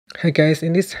Hi guys,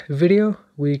 in this video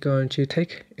we're going to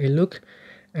take a look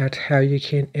at how you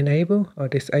can enable or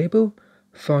disable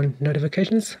phone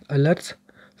notifications alerts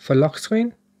for lock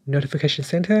screen, notification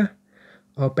center,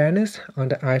 or banners on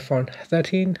the iPhone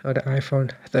 13 or the iPhone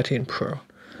 13 Pro.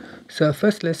 So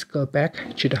first let's go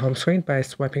back to the home screen by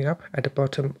swiping up at the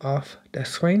bottom of the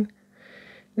screen.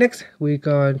 Next we're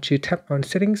going to tap on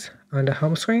settings on the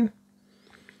home screen,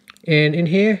 and in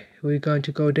here we're going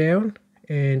to go down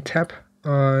and tap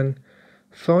on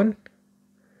phone.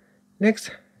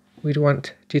 Next we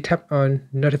want to tap on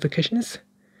notifications,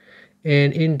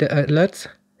 and in the alerts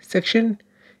section,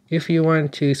 if you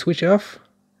want to switch off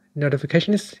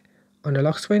notifications on the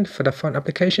lock screen for the phone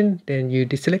application, then you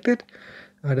deselect it.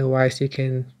 Otherwise you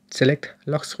can select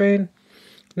lock screen.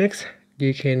 Next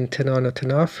you can turn on or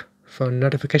turn off from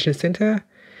notification center,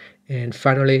 and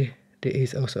finally there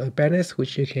is also a banners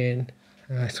which you can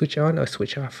switch on or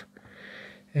switch off.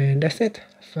 And that's it.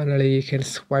 Finally you can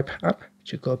swipe up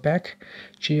to go back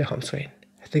to your home screen.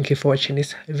 Thank you for watching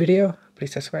this video.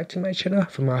 Please subscribe to my channel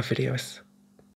for more videos.